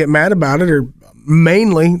are going to get mad about it are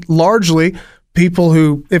largely people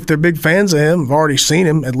who, if they're big fans of him, have already seen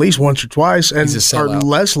him at least once or twice and are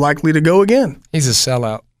less likely to go again. He's a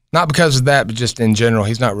sellout. Not because of that, but just in general.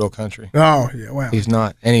 He's not real country. Oh, yeah, wow. He's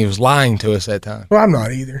not. And he was lying to us that time. Well, I'm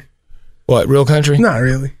not either. What, real country? Not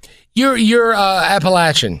really. You're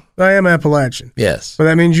Appalachian. I am Appalachian. Yes. But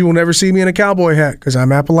that means you will never see me in a cowboy hat because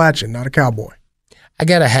I'm Appalachian, not a cowboy. I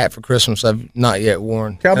got a hat for Christmas I've not yet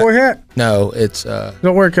worn. Cowboy hat? No, it's...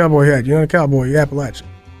 Don't wear a cowboy hat. You're not a cowboy. You're Appalachian.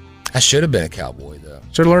 I should have been a cowboy, though.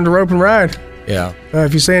 Should have learned to rope and ride. Yeah.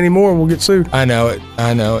 If you say any more, we'll get sued. I know it.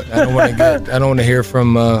 I don't want to hear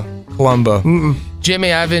from Columbo. Mm-mm.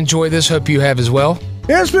 Jimmy, I've enjoyed this. Hope you have as well.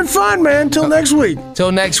 Yeah, it's been fun, man. Till next week.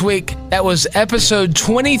 Till next week. That was episode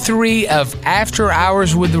 23 of After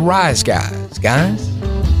Hours with the Rise Guys. Guys?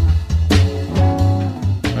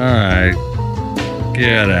 All right.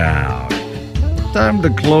 Get out. Time to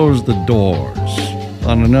close the doors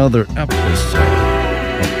on another episode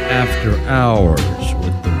of After Hours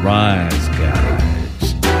with the Rise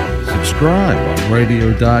Guys. Subscribe on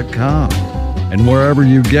radio.com and wherever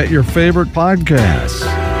you get your favorite podcasts.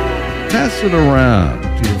 Pass it around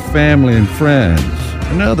to your family and friends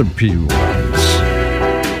and other P1s.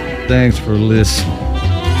 Thanks for listening.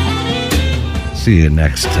 See you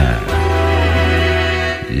next time.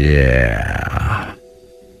 Yeah.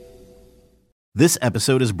 This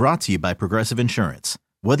episode is brought to you by Progressive Insurance.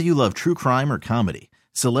 Whether you love true crime or comedy,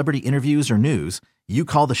 celebrity interviews or news, you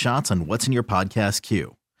call the shots on what's in your podcast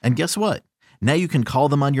queue. And guess what? Now you can call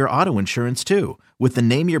them on your auto insurance too with the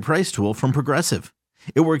Name Your Price tool from Progressive.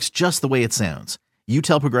 It works just the way it sounds. You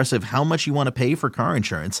tell Progressive how much you want to pay for car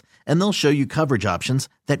insurance, and they'll show you coverage options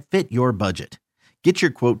that fit your budget. Get your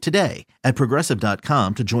quote today at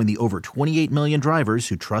Progressive.com to join the over 28 million drivers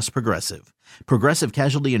who trust Progressive. Progressive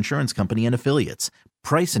Casualty Insurance Company and Affiliates.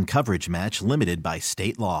 Price and coverage match limited by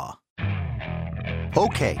state law.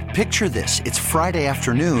 Okay, picture this. It's Friday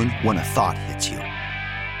afternoon when a thought hits you.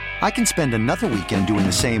 I can spend another weekend doing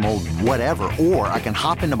the same old whatever, or I can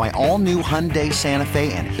hop into my all-new Hyundai Santa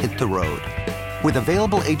Fe and hit the road. With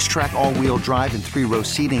available H-Track all-wheel drive and 3-row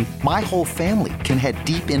seating, my whole family can head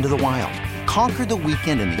deep into the wild. Conquer the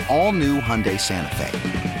weekend in the all-new Hyundai Santa Fe.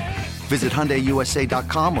 Visit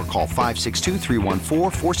HyundaiUSA.com or call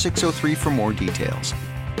 562-314-4603 for more details.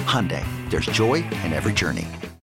 Hyundai, there's joy in every journey.